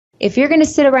If you're going to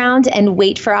sit around and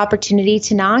wait for opportunity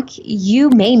to knock,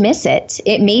 you may miss it.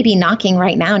 It may be knocking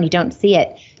right now and you don't see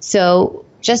it. So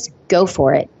just go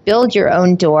for it. Build your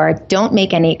own door. Don't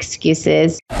make any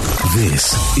excuses.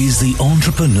 This is The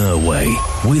Entrepreneur Way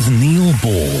with Neil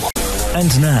Ball.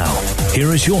 And now,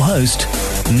 here is your host,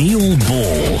 Neil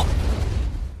Ball.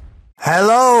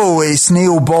 Hello, it's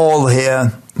Neil Ball here.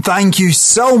 Thank you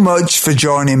so much for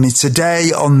joining me today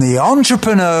on The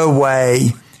Entrepreneur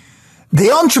Way. The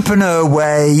Entrepreneur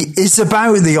Way is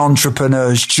about the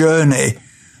entrepreneur's journey,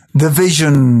 the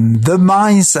vision, the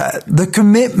mindset, the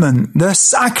commitment, the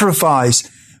sacrifice,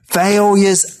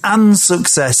 failures and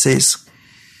successes.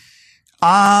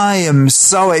 I am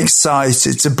so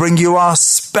excited to bring you our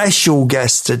special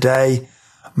guest today,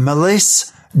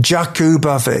 Meliss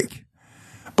Jakubovic.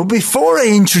 But before I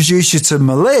introduce you to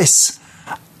Meliss,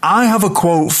 I have a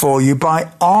quote for you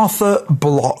by Arthur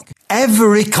Bloch.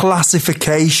 Every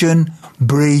classification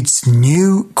breeds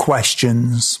new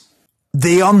questions.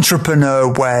 The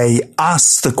Entrepreneur Way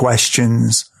asks the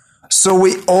questions, so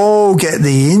we all get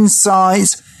the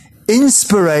insights,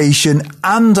 inspiration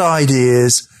and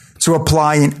ideas to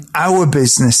apply in our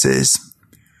businesses.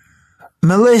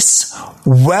 Meliss,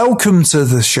 welcome to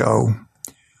the show.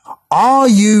 Are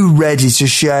you ready to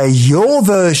share your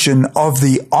version of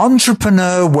the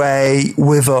Entrepreneur Way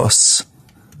with us?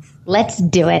 Let's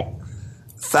do it.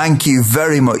 Thank you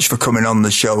very much for coming on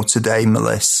the show today,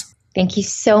 Meliss. Thank you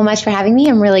so much for having me.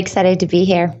 I'm really excited to be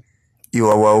here. You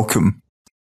are welcome.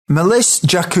 Meliss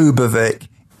Jakubovic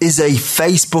is a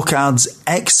Facebook ads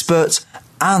expert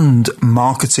and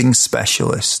marketing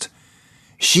specialist.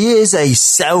 She is a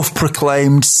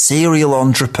self-proclaimed serial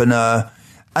entrepreneur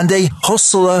and a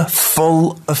hustler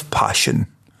full of passion.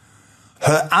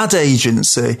 Her ad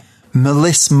agency,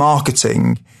 Meliss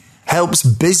Marketing, helps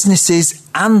businesses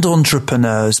and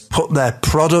entrepreneurs put their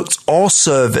product or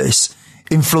service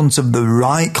in front of the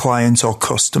right client or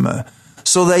customer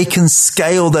so they can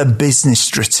scale their business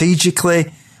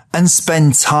strategically and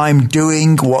spend time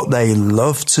doing what they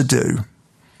love to do.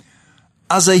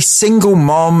 As a single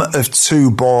mom of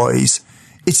 2 boys,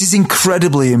 it is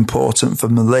incredibly important for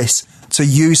Meliss to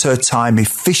use her time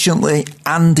efficiently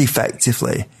and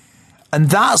effectively. And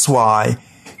that's why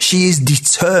she is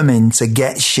determined to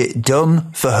get shit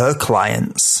done for her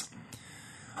clients.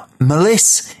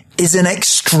 Meliss is an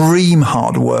extreme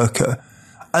hard worker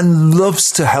and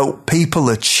loves to help people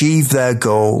achieve their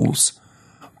goals.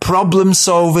 Problem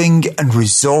solving and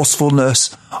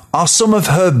resourcefulness are some of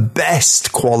her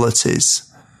best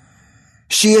qualities.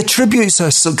 She attributes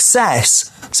her success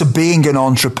to being an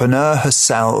entrepreneur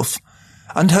herself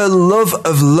and her love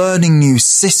of learning new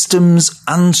systems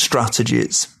and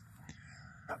strategies.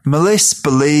 Meliss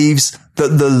believes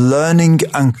that the learning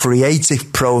and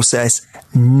creative process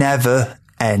never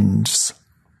ends.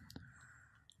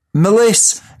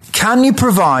 Meliss, can you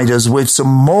provide us with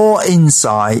some more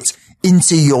insight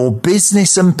into your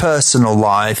business and personal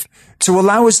life to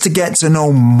allow us to get to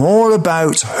know more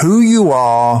about who you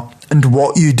are and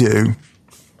what you do?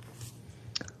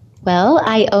 Well,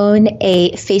 I own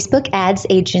a Facebook ads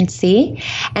agency,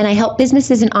 and I help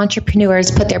businesses and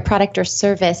entrepreneurs put their product or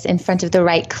service in front of the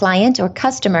right client or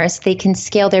customer so they can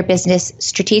scale their business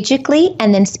strategically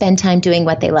and then spend time doing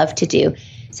what they love to do.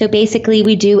 So basically,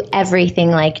 we do everything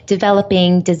like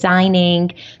developing,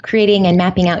 designing, creating and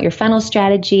mapping out your funnel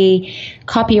strategy,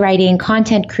 copywriting,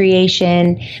 content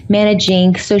creation,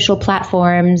 managing social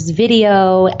platforms,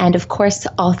 video, and of course,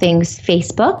 all things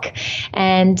Facebook.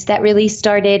 And that really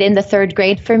started in the 3rd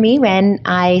grade for me when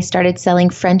I started selling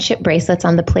friendship bracelets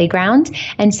on the playground.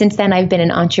 And since then, I've been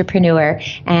an entrepreneur,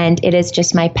 and it is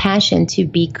just my passion to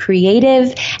be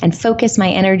creative and focus my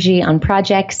energy on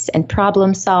projects and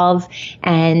problem solve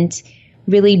and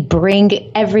really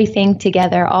bring everything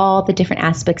together, all the different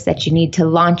aspects that you need to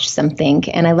launch something.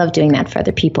 And I love doing that for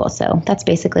other people. So that's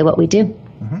basically what we do.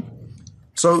 Mm-hmm.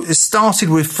 So it started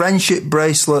with friendship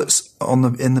bracelets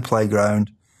in the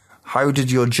playground. How did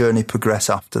your journey progress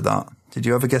after that? Did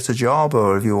you ever get a job,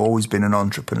 or have you always been an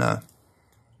entrepreneur?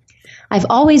 I've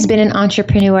always been an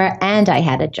entrepreneur, and I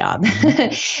had a job.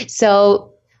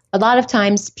 So a lot of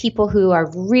times people who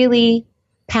are really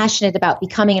passionate about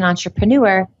becoming an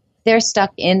entrepreneur, they're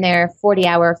stuck in their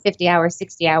 40-hour, 50-hour,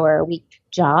 60-hour a week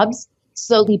jobs,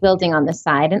 slowly building on the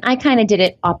side. And I kind of did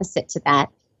it opposite to that.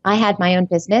 I had my own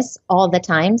business all the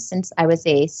time since I was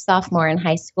a sophomore in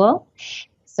high school.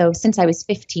 So since I was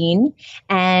 15,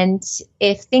 and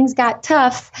if things got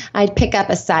tough, I'd pick up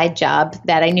a side job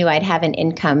that I knew I'd have an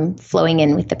income flowing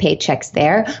in with the paychecks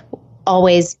there,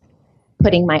 always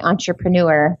putting my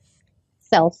entrepreneur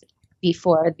self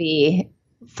before the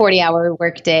 40-hour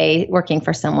workday working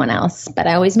for someone else, but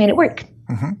I always made it work.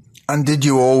 Mm-hmm. And did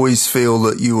you always feel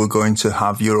that you were going to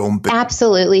have your own business?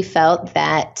 Absolutely felt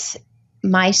that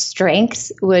my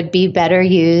strengths would be better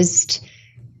used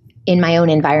in my own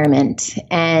environment.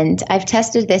 And I've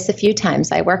tested this a few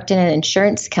times. I worked in an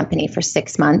insurance company for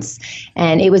 6 months,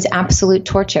 and it was absolute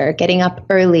torture, getting up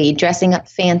early, dressing up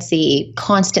fancy,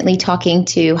 constantly talking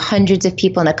to hundreds of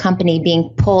people in a company,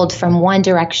 being pulled from one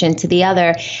direction to the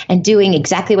other and doing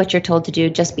exactly what you're told to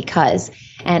do just because.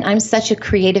 And I'm such a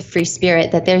creative free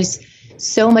spirit that there's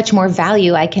so much more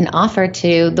value I can offer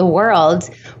to the world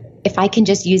if I can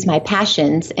just use my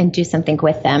passions and do something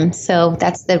with them. So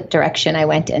that's the direction I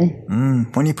went in.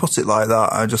 When you put it like that,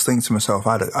 I just think to myself,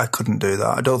 I couldn't do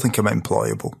that. I don't think I'm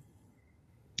employable.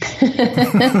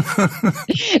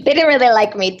 They didn't really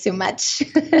like me too much.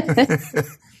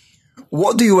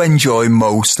 What do you enjoy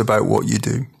most about what you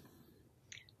do?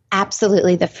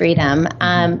 Absolutely the freedom.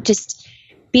 Just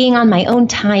being on my own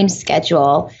time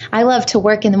schedule. I love to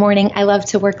work in the morning. I love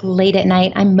to work late at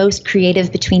night. I'm most creative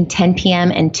between 10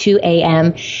 p.m. and 2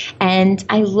 a.m. And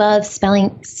I love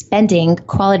spending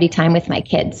quality time with my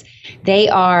kids. They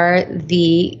are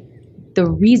the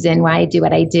reason why I do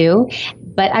what I do.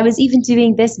 But I was even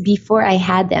doing this before I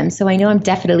had them. So I know I'm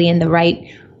definitely in the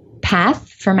right path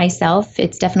for myself.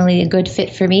 It's definitely a good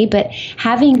fit for me. But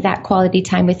having that quality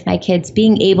time with my kids,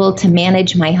 being able to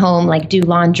manage my home, like do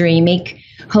laundry, make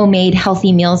homemade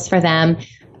healthy meals for them,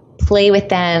 play with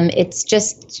them. It's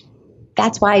just,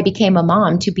 that's why I became a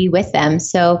mom, to be with them.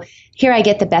 So here I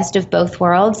get the best of both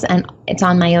worlds, and it's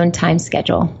on my own time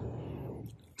schedule.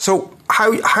 So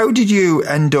how did you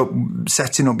end up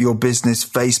setting up your business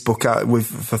for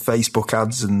Facebook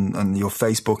ads and your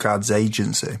Facebook ads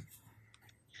agency?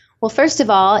 Well, first of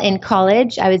all, in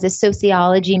college, I was a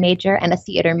sociology major and a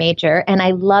theater major, and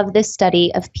I love the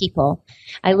study of people.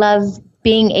 I love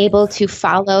being able to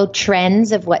follow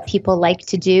trends of what people like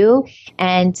to do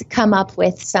and come up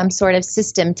with some sort of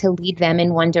system to lead them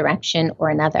in one direction or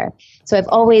another. So I've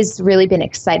always really been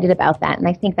excited about that, and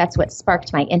I think that's what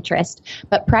sparked my interest.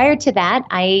 But prior to that,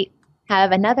 I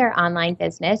have another online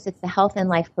business. It's a health and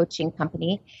life coaching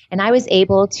company, and I was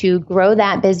able to grow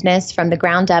that business from the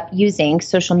ground up using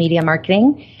social media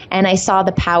marketing, and I saw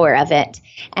the power of it.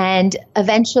 And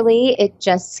eventually it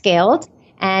just scaled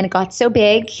and got so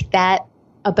big that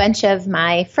a bunch of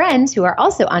my friends who are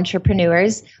also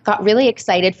entrepreneurs got really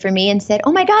excited for me and said,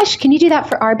 "Oh my gosh, can you do that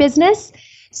for our business?"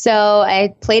 So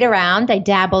I played around, I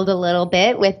dabbled a little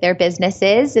bit with their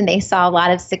businesses, and they saw a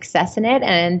lot of success in it.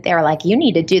 And they were like, "You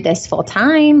need to do this full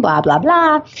time, blah, blah,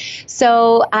 blah."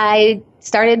 So I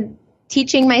started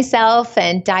teaching myself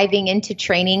and diving into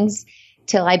trainings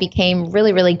till I became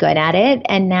really, really good at it.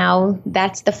 And now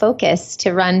that's the focus,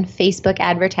 to run Facebook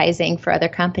advertising for other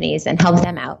companies and help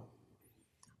them out.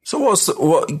 So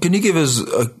what can you give us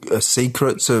a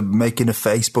secret to making a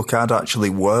Facebook ad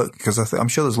actually work? Because I'm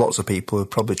sure there's lots of people who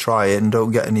probably try it and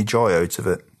don't get any joy out of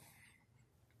it.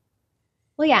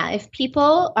 Well, yeah, if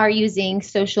people are using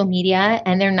social media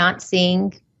and they're not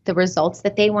seeing the results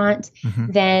that they want,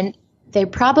 then they're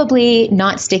probably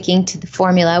not sticking to the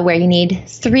formula where you need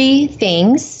 3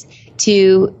 things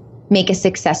to make a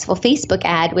successful Facebook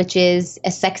ad, which is a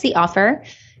sexy offer,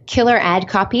 killer ad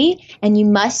copy, and you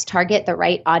must target the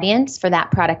right audience for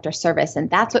that product or service. And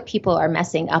that's what people are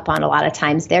messing up on a lot of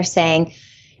times. They're saying,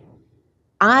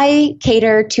 "I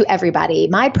cater to everybody.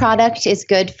 My product is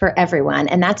good for everyone."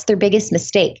 And that's their biggest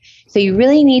mistake. So you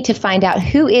really need to find out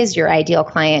who is your ideal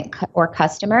client or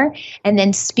customer, and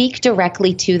then speak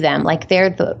directly to them like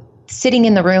they're sitting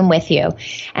in the room with you.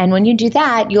 And when you do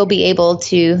that, you'll be able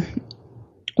to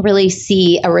really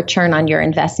see a return on your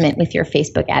investment with your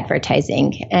Facebook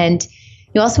advertising. And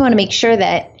you also want to make sure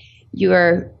that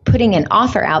you're putting an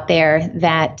offer out there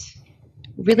that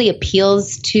really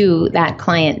appeals to that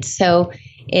client. So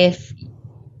if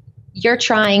you're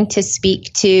trying to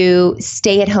speak to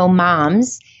stay-at-home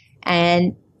moms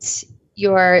and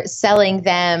you're selling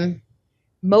them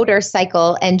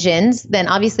motorcycle engines, then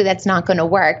obviously that's not going to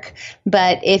work.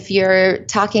 But if you're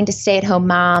talking to stay-at-home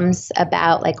moms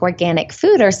about like organic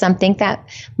food or something, that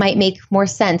might make more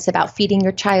sense, about feeding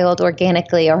your child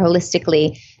organically or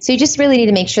holistically. So you just really need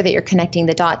to make sure that you're connecting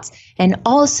the dots. And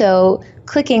also,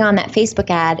 clicking on that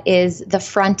Facebook ad is the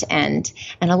front end.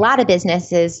 And a lot of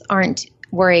businesses aren't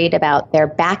worried about their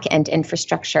back end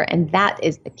infrastructure, and that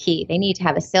is the key. They need to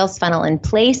have a sales funnel in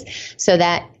place so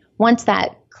that once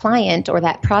that client or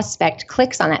that prospect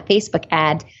clicks on that Facebook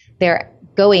ad, they're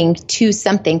going to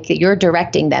something that you're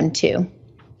directing them to.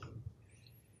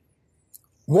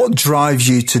 What drives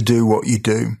you to do what you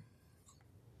do?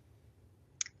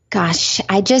 Gosh,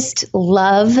 I just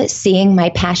love seeing my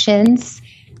passions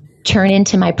turn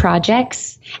into my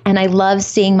projects, and I love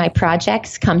seeing my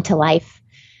projects come to life.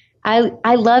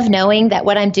 I love knowing that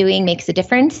what I'm doing makes a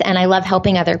difference, and I love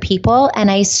helping other people,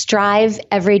 and I strive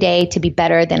every day to be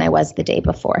better than I was the day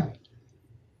before.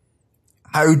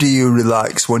 How do you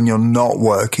relax when you're not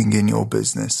working in your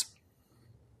business?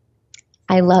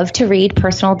 I love to read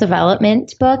personal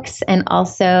development books and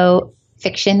also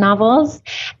fiction novels,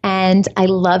 and I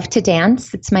love to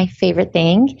dance. It's my favorite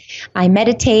thing. I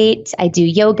meditate, I do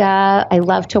yoga, I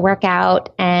love to work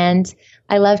out, and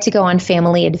I love to go on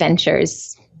family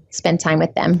adventures, spend time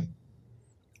with them.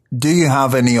 Do you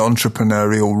have any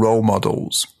entrepreneurial role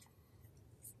models?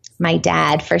 My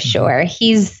dad, for sure.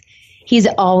 He's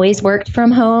always worked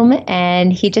from home,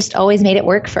 and he just always made it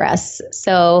work for us.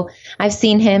 So I've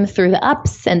seen him through the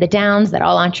ups and the downs that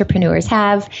all entrepreneurs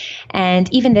have.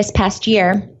 And even this past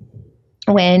year,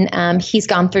 when he's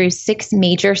gone through 6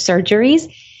 major surgeries,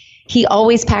 he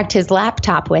always packed his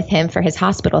laptop with him for his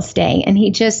hospital stay, and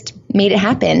he just made it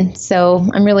happen. So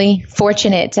I'm really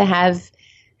fortunate to have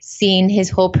seen his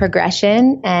whole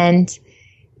progression and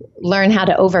learn how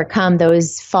to overcome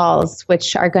those falls,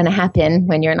 which are going to happen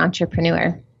when you're an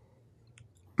entrepreneur.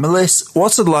 Meliss,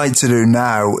 what I'd like to do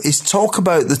now is talk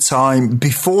about the time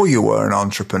before you were an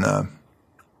entrepreneur.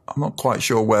 I'm not quite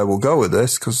sure where we'll go with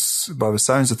this, because by the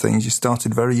sounds of things, you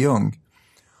started very young.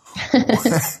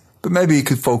 But maybe you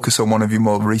could focus on one of your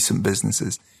more recent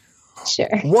businesses. Sure.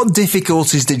 What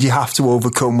difficulties did you have to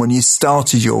overcome when you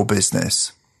started your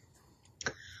business?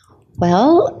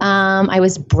 Well, I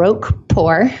was broke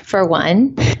poor, for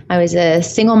one. I was a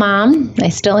single mom. I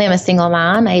still am a single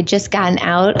mom. I had just gotten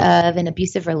out of an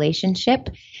abusive relationship,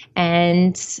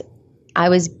 and I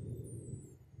was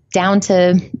down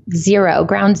to zero,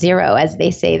 ground zero, as they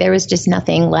say. There was just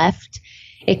nothing left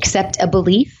except a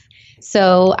belief.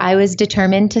 So I was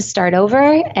determined to start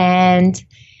over, and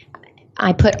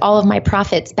I put all of my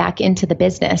profits back into the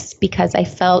business because I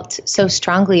felt so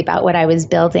strongly about what I was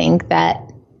building that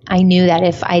I knew that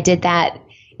if I did that,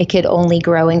 it could only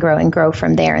grow and grow and grow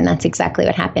from there. And that's exactly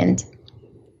what happened.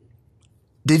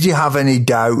 Did you have any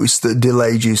doubts that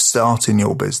delayed you starting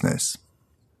your business?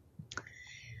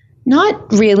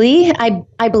 Not really.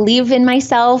 I believe in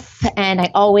myself, and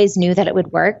I always knew that it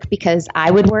would work because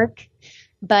I would work.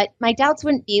 But my doubts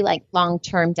wouldn't be like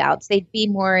long-term doubts. They'd be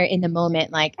more in the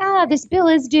moment, like, this bill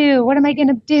is due. What am I going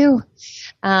to do?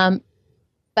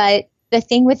 But the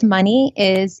thing with money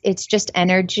is it's just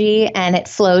energy and it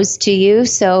flows to you.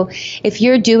 So if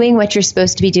you're doing what you're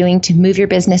supposed to be doing to move your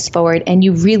business forward and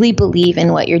you really believe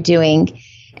in what you're doing,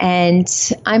 and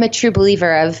I'm a true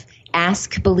believer of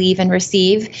ask, believe, and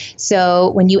receive.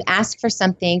 So when you ask for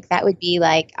something, that would be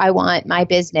like, I want my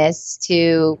business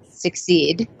to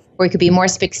succeed. Or it could be more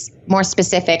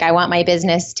specific. I want my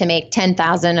business to make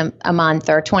 $10,000 a month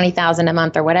or $20,000 a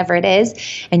month or whatever it is.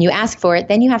 And you ask for it.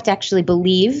 Then you have to actually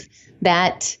believe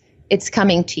that it's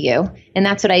coming to you. And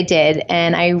that's what I did.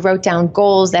 And I wrote down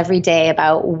goals every day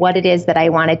about what it is that I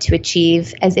wanted to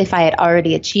achieve as if I had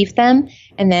already achieved them.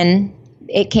 And then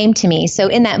it came to me. So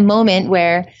in that moment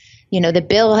where, the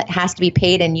bill has to be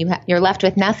paid and you're left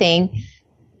with nothing,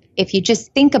 if you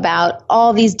just think about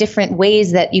all these different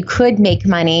ways that you could make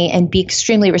money and be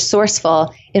extremely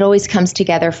resourceful, it always comes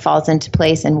together, falls into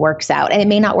place, and works out. And it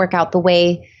may not work out the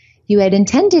way you had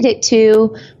intended it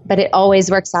to, but it always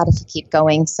works out if you keep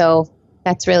going. So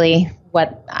that's really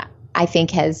what I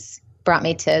think has brought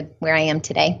me to where I am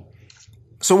today.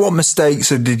 So what mistakes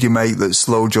did you make that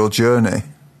slowed your journey?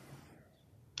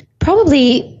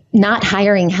 Probably not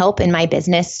hiring help in my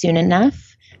business soon enough.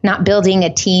 Not building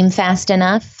a team fast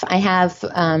enough. I have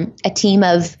a team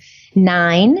of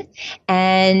 9.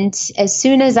 And as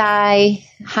soon as I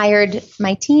hired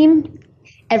my team,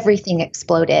 everything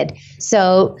exploded.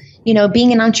 So,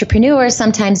 being an entrepreneur,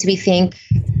 sometimes we think,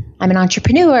 I'm an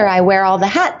entrepreneur, I wear all the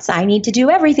hats, I need to do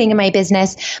everything in my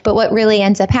business. But what really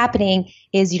ends up happening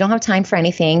is you don't have time for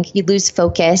anything. You lose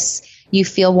focus. You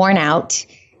feel worn out.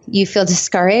 You feel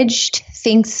discouraged.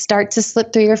 Things start to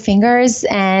slip through your fingers,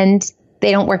 and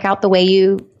they don't work out the way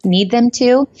you need them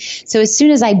to. So as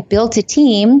soon as I built a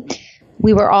team,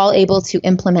 we were all able to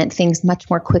implement things much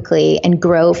more quickly and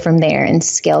grow from there and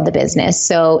scale the business.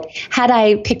 So had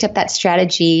I picked up that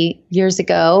strategy years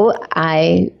ago,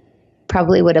 I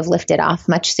probably would have lifted off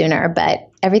much sooner, but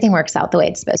everything works out the way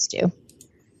it's supposed to.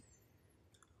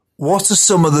 What are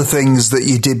some of the things that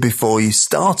you did before you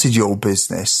started your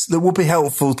business that would be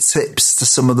helpful tips to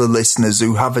some of the listeners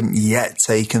who haven't yet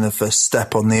taken the first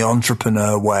step on the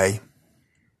entrepreneur way?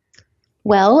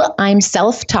 Well, I'm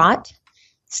self-taught.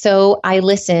 So I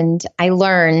listened, I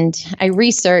learned, I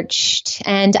researched,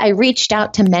 and I reached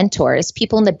out to mentors,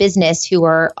 people in the business who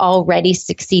were already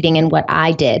succeeding in what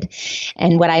I did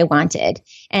and what I wanted.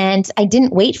 And I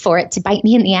didn't wait for it to bite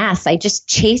me in the ass. I just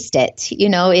chased it.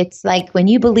 It's like when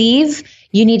you believe,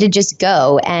 you need to just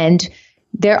go. And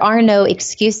there are no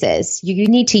excuses. You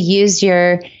need to use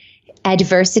your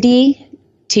adversity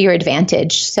to your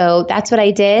advantage. So that's what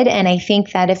I did. And I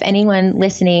think that if anyone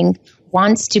listening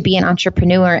wants to be an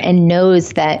entrepreneur and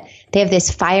knows that they have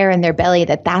this fire in their belly,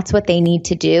 that that's what they need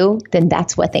to do, then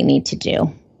that's what they need to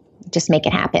do. Just make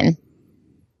it happen.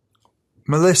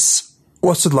 Meliss,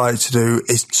 what I'd like to do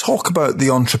is talk about the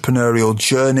entrepreneurial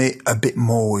journey a bit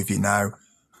more with you now.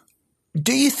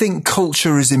 Do you think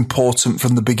culture is important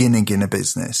from the beginning in a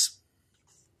business?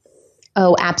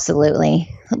 Oh,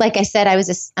 absolutely. Like I said,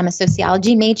 I'm a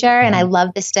sociology major and I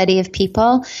love the study of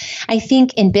people. I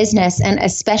think in business and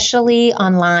especially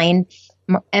online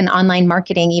and online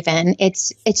marketing even,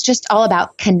 it's just all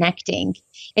about connecting.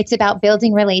 It's about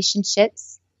building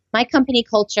relationships. My company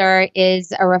culture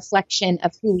is a reflection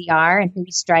of who we are and who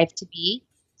we strive to be.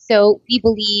 So we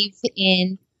believe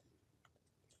in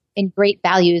great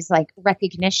values like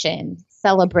recognition,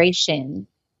 celebration.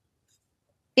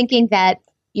 Thinking that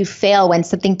you fail when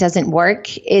something doesn't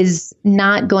work is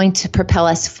not going to propel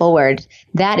us forward.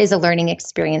 That is a learning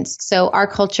experience. So our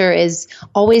culture is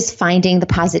always finding the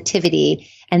positivity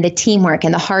and the teamwork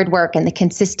and the hard work and the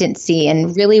consistency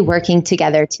and really working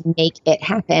together to make it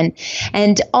happen.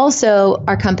 And also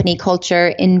our company culture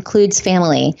includes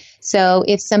family. So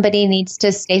if somebody needs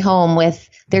to stay home with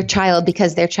their child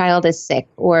because their child is sick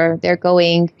or they're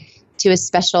going to a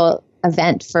special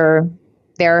event for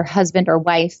their husband or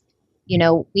wife,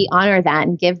 we honor that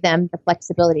and give them the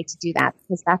flexibility to do that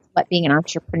because that's what being an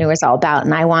entrepreneur is all about.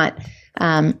 And I want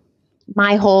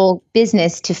my whole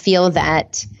business to feel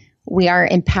that we are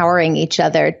empowering each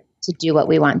other to do what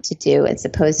we want to do as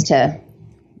opposed to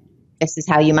this is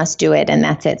how you must do it and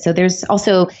that's it. So there's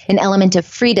also an element of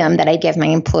freedom that I give my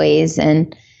employees.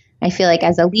 And I feel like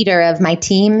as a leader of my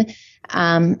team,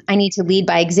 I need to lead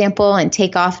by example and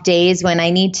take off days when I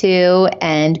need to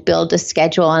and build a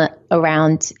schedule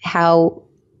around how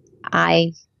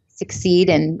I succeed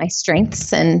and my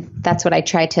strengths. And that's what I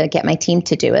try to get my team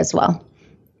to do as well.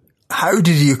 How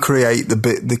did you create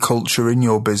the culture in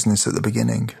your business at the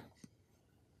beginning?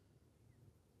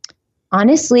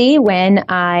 Honestly, when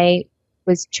I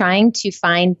was trying to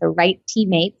find the right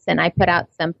teammates and I put out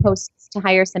some posts to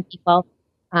hire some people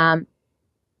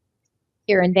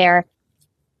here and there,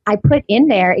 I put in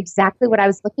there exactly what I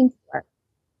was looking for.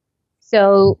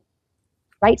 So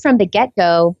right from the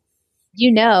get-go,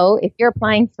 if you're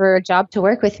applying for a job to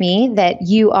work with me, that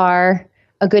you are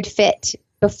a good fit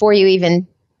before you even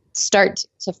start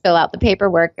to fill out the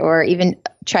paperwork or even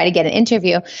try to get an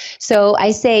interview. So I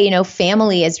say,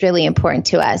 family is really important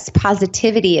to us.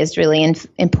 Positivity is really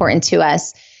important to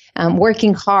us.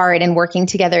 Working hard and working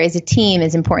together as a team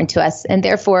is important to us. And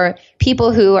therefore,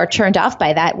 people who are turned off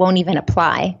by that won't even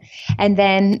apply. And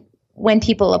then when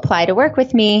people apply to work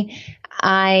with me,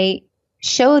 I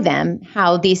show them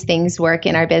how these things work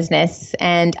in our business.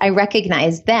 And I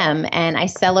recognize them and I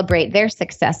celebrate their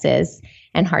successes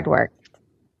and hard work.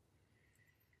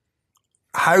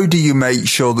 How do you make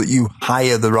sure that you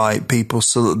hire the right people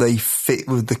so that they fit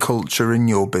with the culture in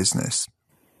your business?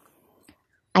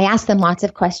 I ask them lots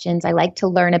of questions. I like to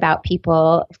learn about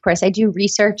people. Of course, I do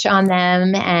research on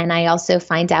them, and I also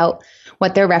find out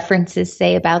what their references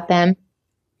say about them.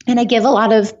 And I give a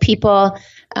lot of people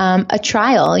a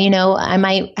trial. I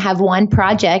might have one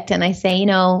project, and I say,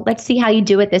 let's see how you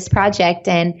do with this project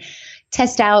and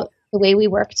test out the way we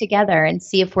work together and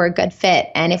see if we're a good fit.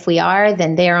 And if we are,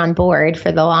 then they're on board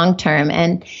for the long term.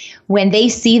 And when they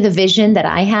see the vision that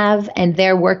I have and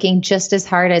they're working just as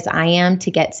hard as I am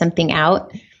to get something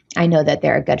out, I know that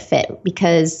they're a good fit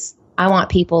because I want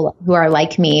people who are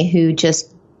like me who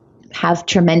just have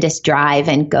tremendous drive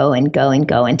and go and go and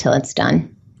go until it's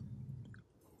done.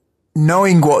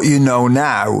 Knowing what you know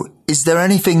now, is there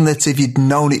anything that if you'd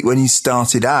known it when you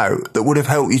started out that would have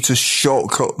helped you to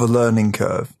shortcut the learning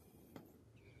curve?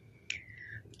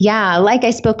 Yeah, like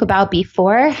I spoke about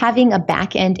before, having a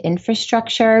back-end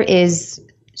infrastructure is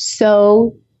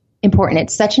so important.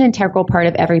 It's such an integral part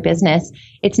of every business.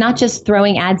 It's not just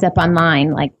throwing ads up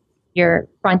online, like your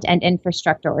front-end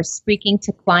infrastructure or speaking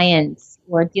to clients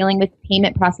or dealing with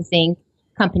payment processing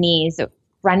companies.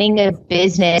 Running a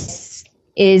business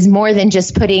is more than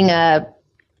just putting a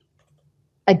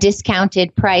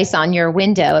discounted price on your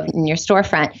window in your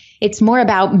storefront. It's more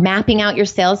about mapping out your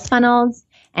sales funnels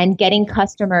and getting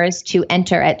customers to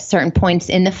enter at certain points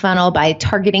in the funnel by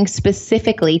targeting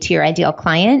specifically to your ideal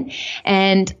client.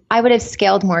 And I would have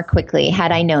scaled more quickly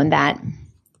had I known that.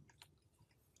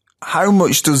 How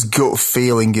much does gut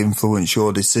feeling influence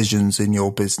your decisions in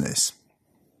your business?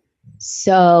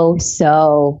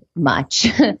 So much.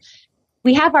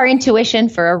 We have our intuition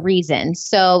for a reason.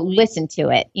 So listen to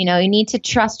it. You need to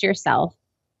trust yourself.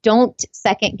 Don't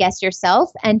second guess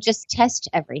yourself and just test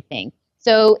everything.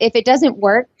 So if it doesn't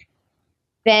work,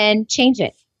 then change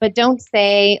it. But don't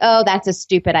say, oh, that's a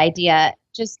stupid idea.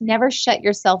 Just never shut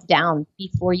yourself down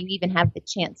before you even have the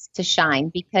chance to shine,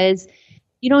 because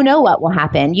you don't know what will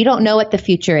happen. You don't know what the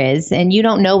future is, and you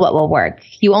don't know what will work.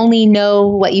 You only know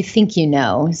what you think you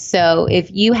know. So if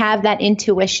you have that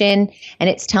intuition and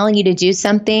it's telling you to do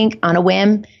something on a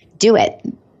whim, do it.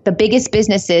 The biggest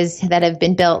businesses that have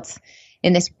been built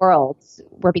in this world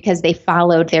were because they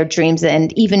followed their dreams.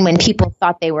 And even when people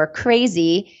thought they were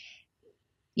crazy,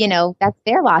 that's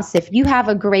their loss. If you have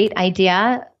a great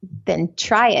idea, then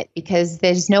try it, because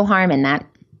there's no harm in that.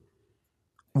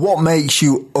 What makes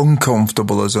you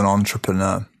uncomfortable as an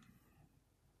entrepreneur?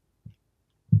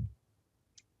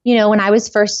 When I was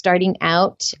first starting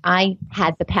out, I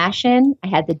had the passion, I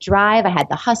had the drive, I had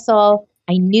the hustle.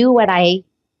 I knew what I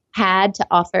had to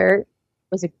offer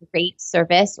was a great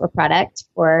service or product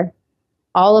for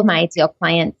all of my ideal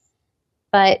clients.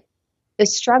 But the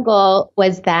struggle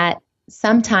was that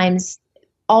sometimes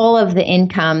all of the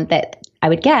income that I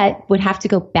would get would have to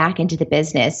go back into the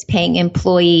business, paying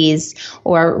employees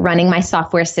or running my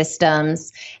software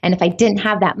systems. And if I didn't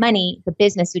have that money, the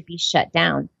business would be shut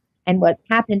down. And what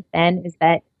happens then is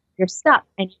that you're stuck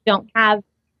and you don't have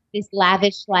this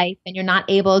lavish life, and you're not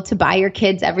able to buy your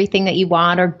kids everything that you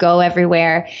want or go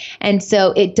everywhere. And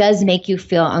so it does make you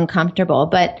feel uncomfortable.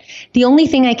 But the only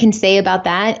thing I can say about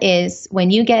that is when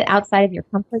you get outside of your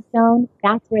comfort zone,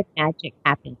 that's where the magic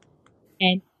happens.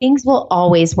 And things will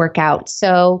always work out.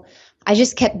 So I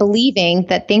just kept believing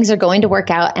that things are going to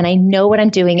work out, and I know what I'm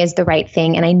doing is the right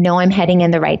thing, and I know I'm heading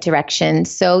in the right direction.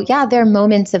 So yeah, there are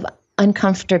moments of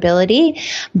uncomfortability,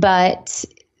 but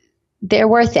they're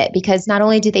worth it, because not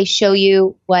only do they show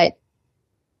you what,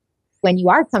 when you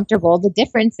are comfortable, the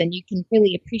difference, and you can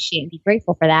really appreciate and be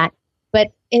grateful for that,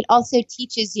 but it also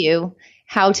teaches you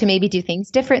how to maybe do things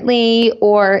differently,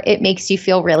 or it makes you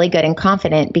feel really good and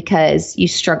confident because you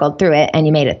struggled through it and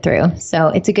you made it through. So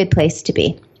it's a good place to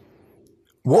be.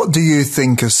 What do you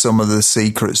think are some of the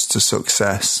secrets to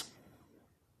success?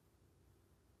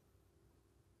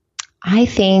 I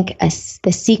think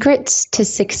the secrets to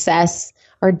success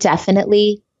are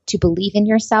definitely to believe in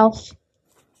yourself,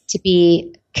 to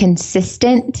be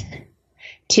consistent,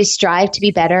 to strive to be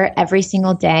better every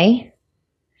single day,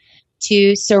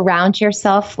 to surround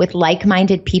yourself with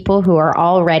like-minded people who are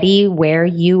already where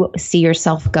you see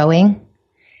yourself going,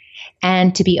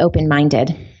 and to be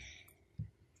open-minded.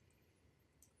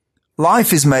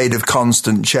 Life is made of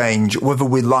constant change, whether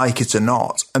we like it or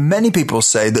not. And many people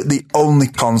say that the only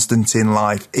constant in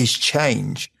life is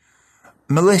change.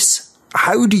 Meliss,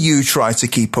 how do you try to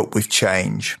keep up with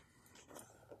change?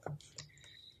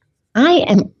 I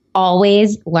am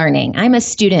always learning. I'm a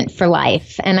student for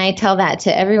life. And I tell that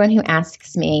to everyone who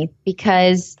asks me,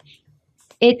 because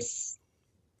if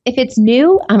it's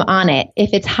new, I'm on it.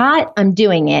 If it's hot, I'm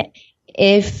doing it.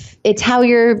 If it's how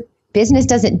your business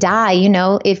doesn't die,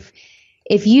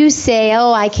 if you say,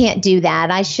 oh, I can't do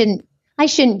that, I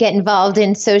shouldn't get involved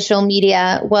in social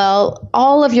media. Well,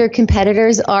 all of your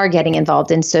competitors are getting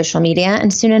involved in social media,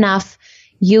 and soon enough,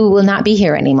 you will not be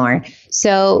here anymore.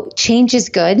 So change is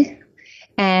good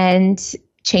and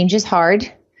change is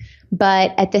hard,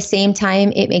 but at the same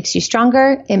time, it makes you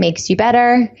stronger, it makes you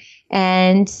better,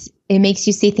 and it makes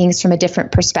you see things from a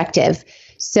different perspective.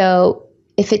 So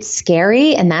if it's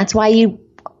scary and that's why you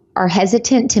are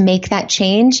hesitant to make that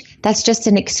change, that's just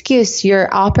an excuse.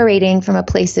 You're operating from a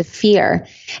place of fear.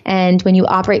 And when you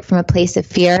operate from a place of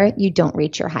fear, you don't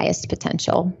reach your highest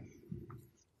potential.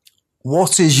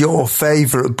 What is your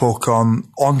favorite book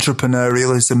on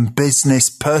entrepreneurialism, business,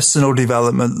 personal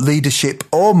development, leadership,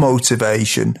 or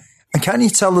motivation? And can you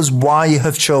tell us why you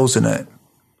have chosen it?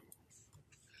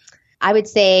 I would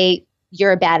say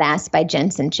You're a Badass by Jen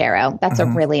Sincero. That's a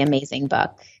really amazing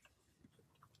book.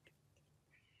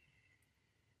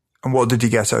 And what did you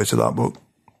get out of that book?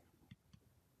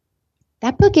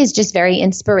 That book is just very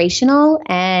inspirational,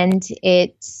 and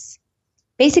it's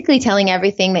basically telling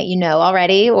everything that you know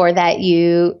already, or that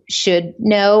you should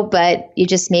know, but you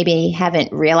just maybe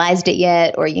haven't realized it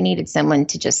yet, or you needed someone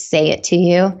to just say it to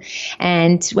you.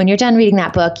 And when you're done reading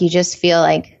that book, you just feel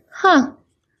like,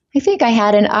 I think I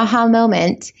had an aha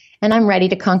moment and I'm ready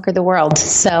to conquer the world.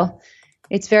 So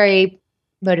it's very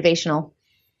motivational.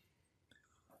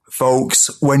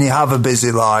 Folks, when you have a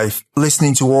busy life,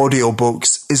 listening to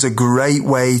audiobooks is a great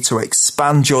way to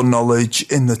expand your knowledge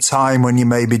in the time when you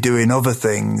may be doing other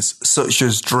things, such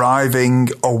as driving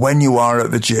or when you are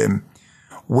at the gym.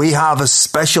 We have a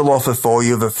special offer for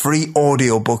you of a free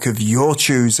audiobook of your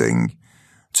choosing.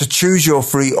 To choose your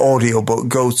free audiobook,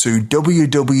 go to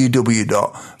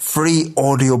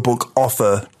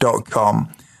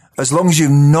www.freeaudiobookoffer.com. As long as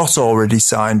you've not already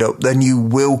signed up, then you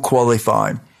will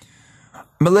qualify.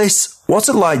 Meliss, what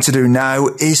I'd like to do now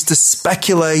is to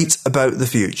speculate about the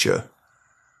future.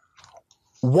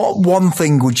 What one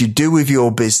thing would you do with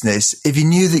your business if you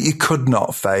knew that you could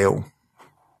not fail?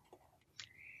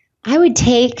 I would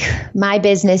take my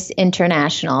business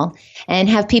international and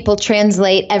have people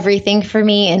translate everything for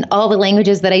me in all the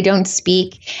languages that I don't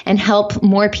speak and help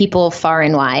more people far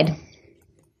and wide.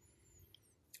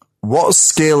 What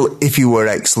skill, if you were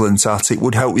excellent at it,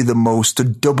 would help you the most to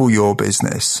double your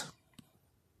business?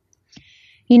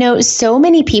 You know, so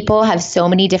many people have so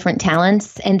many different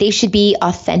talents, and they should be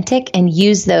authentic and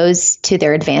use those to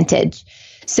their advantage.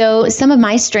 So some of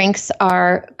my strengths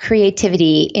are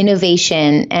creativity,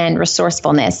 innovation, and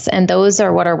resourcefulness, and those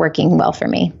are what are working well for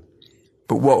me.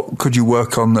 But what could you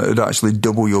work on that would actually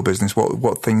double your business?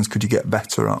 What things could you get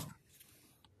better at?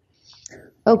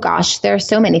 Oh gosh, there are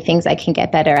so many things I can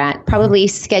get better at. Probably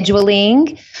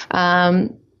scheduling,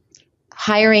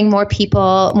 hiring more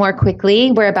people more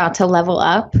quickly. We're about to level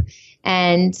up.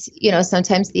 And, you know,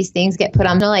 sometimes these things get put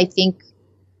on hold. I think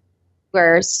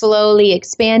we're slowly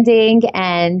expanding,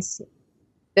 and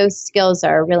those skills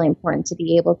are really important to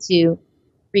be able to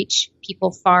reach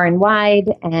people far and wide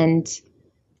and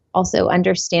also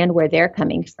understand where they're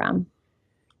coming from.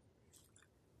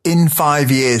 In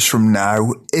 5 years from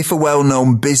now, if a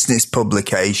well-known business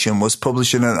publication was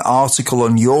publishing an article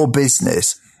on your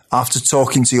business after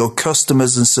talking to your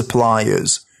customers and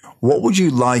suppliers, what would you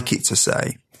like it to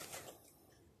say?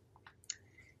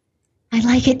 I'd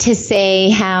like it to say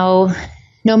how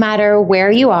no matter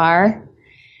where you are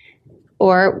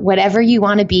or whatever you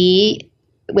want to be,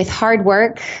 with hard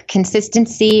work,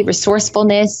 consistency,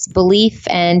 resourcefulness, belief,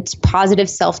 and positive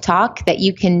self-talk, that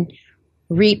you can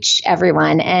reach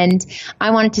everyone. And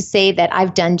I wanted to say that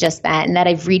I've done just that, and that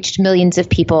I've reached millions of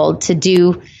people to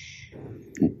do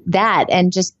that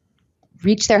and just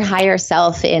reach their higher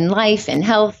self in life, in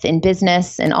health, in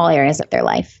business, in all areas of their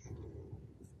life.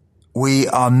 We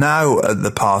are now at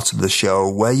the part of the show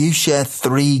where you share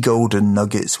 3 golden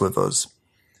nuggets with us.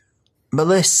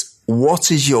 Meliss,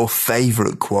 what is your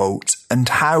favorite quote and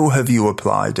how have you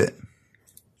applied it?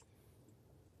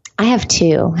 I have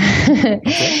 2.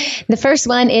 The first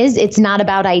one is, "It's not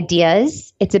about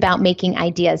ideas. It's about making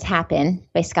ideas happen,"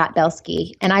 by Scott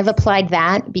Belsky. And I've applied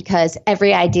that because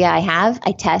every idea I have,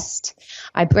 I test,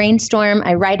 I brainstorm,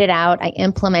 I write it out, I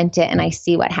implement it, and I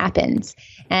see what happens.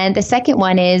 And the second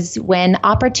one is, "When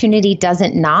opportunity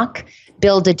doesn't knock,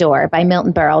 build a door," by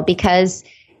Milton Berle. Because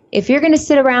if you're going to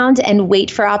sit around and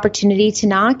wait for opportunity to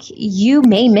knock, you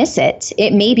may miss it.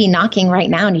 It may be knocking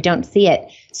right now and you don't see it.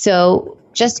 So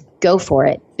just go for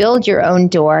it. Build your own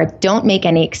door. Don't make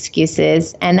any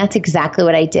excuses. And that's exactly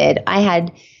what I did. I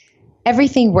had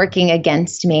everything working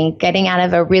against me, getting out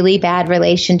of a really bad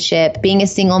relationship, being a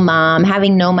single mom,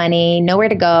 having no money, nowhere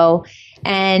to go.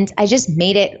 And I just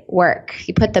made it work.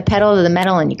 You put the pedal to the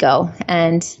metal and you go.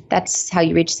 And that's how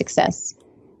you reach success.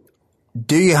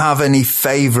 Do you have any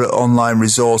favorite online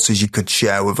resources you could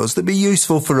share with us that'd be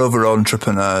useful for other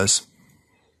entrepreneurs?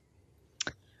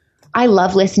 I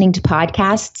love listening to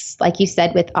podcasts, like you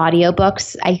said, with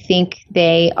audiobooks. I think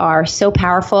they are so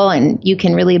powerful and you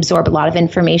can really absorb a lot of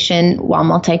information while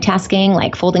multitasking,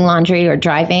 like folding laundry or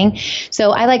driving.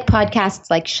 So I like podcasts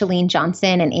like Chalene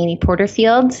Johnson and Amy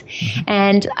Porterfield. Mm-hmm.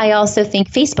 And I also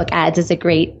think Facebook ads is a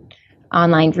great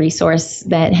online resource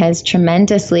that has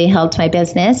tremendously helped my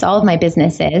business, all of my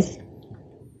businesses.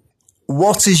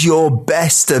 What is your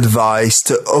best advice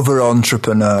to other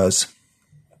entrepreneurs?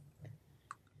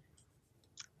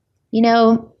 You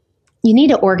know, you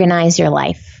need to organize your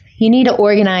life. You need to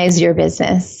organize your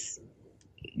business.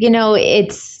 You know,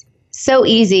 it's so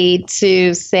easy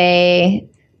to say,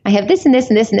 I have this and this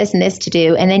and this and this and this to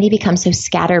do, and then you become so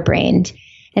scatterbrained.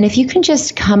 And if you can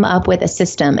just come up with a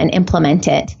system and implement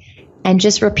it and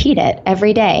just repeat it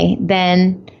every day,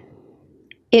 then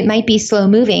it might be slow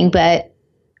moving, but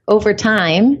over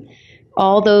time,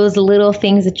 all those little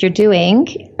things that you're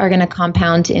doing are going to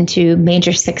compound into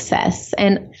major success.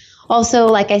 And also,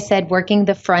 like I said, working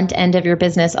the front end of your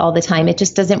business all the time, it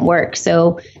just doesn't work.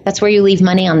 So that's where you leave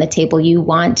money on the table. You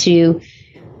want to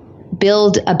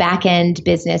build a back-end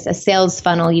business, a sales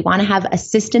funnel. You want to have a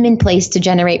system in place to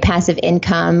generate passive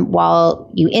income while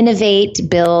you innovate,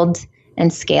 build,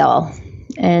 and scale.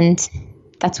 And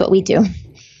that's what we do.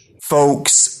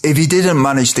 Folks, if you didn't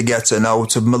manage to get a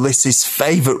note of Meliss's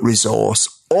favourite resource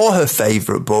or her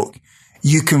favourite book,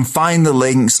 you can find the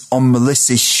links on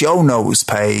Meliss's show notes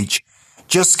page.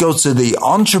 Just go to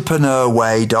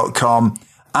theentrepreneurway.com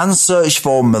and search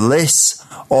for Meliss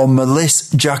or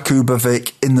Meliss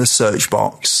Jakubovic in the search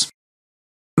box.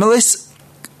 Meliss,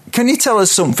 can you tell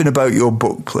us something about your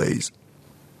book, please?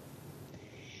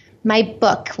 My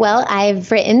book. Well,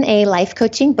 I've written a life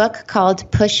coaching book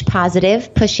called Push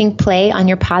Positive, Pushing Play on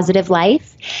Your Positive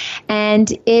Life.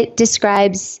 And it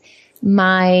describes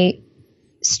my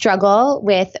struggle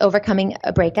with overcoming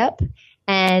a breakup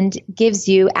and gives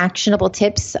you actionable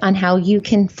tips on how you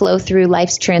can flow through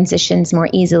life's transitions more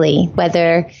easily,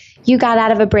 whether you got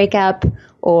out of a breakup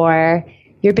or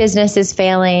your business is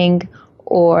failing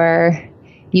or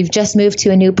you've just moved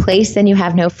to a new place and you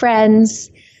have no friends,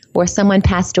 or someone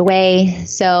passed away.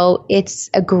 So it's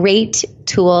a great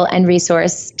tool and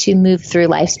resource to move through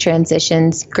life's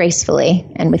transitions gracefully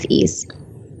and with ease.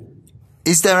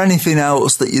 Is there anything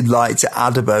else that you'd like to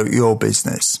add about your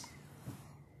business?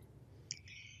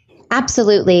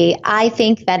 Absolutely. I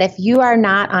think that if you are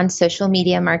not on social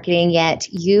media marketing yet,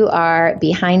 you are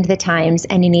behind the times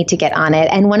and you need to get on it.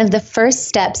 And one of the first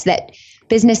steps that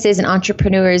businesses and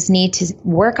entrepreneurs need to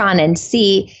work on and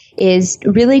see is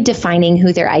really defining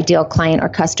who their ideal client or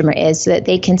customer is so that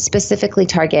they can specifically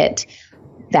target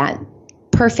that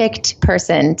perfect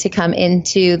person to come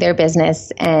into their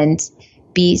business and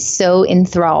be so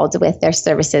enthralled with their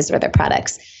services or their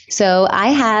products. So I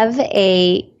have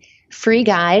a free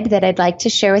guide that I'd like to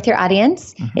share with your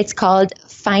audience. Mm-hmm. It's called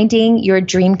Finding Your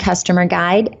Dream Customer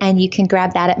Guide, and you can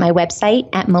grab that at my website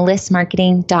at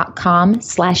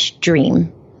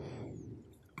melissmarketing.com/dream.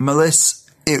 Meliss,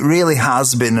 it really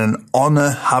has been an honor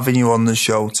having you on the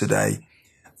show today.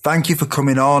 Thank you for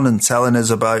coming on and telling us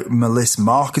about Meliss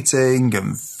marketing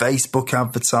and Facebook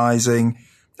advertising,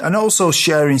 and also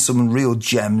sharing some real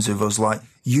gems with us, like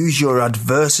use your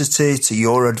adversity to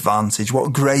your advantage.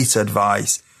 What great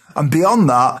advice. And beyond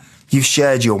that, you've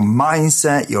shared your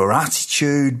mindset, your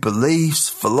attitude, beliefs,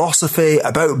 philosophy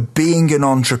about being an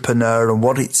entrepreneur and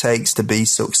what it takes to be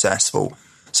successful.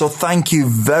 So thank you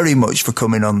very much for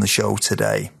coming on the show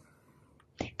today.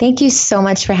 Thank you so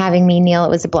much for having me, Neil. It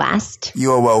was a blast.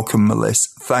 You are welcome, Meliss.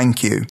 Thank you.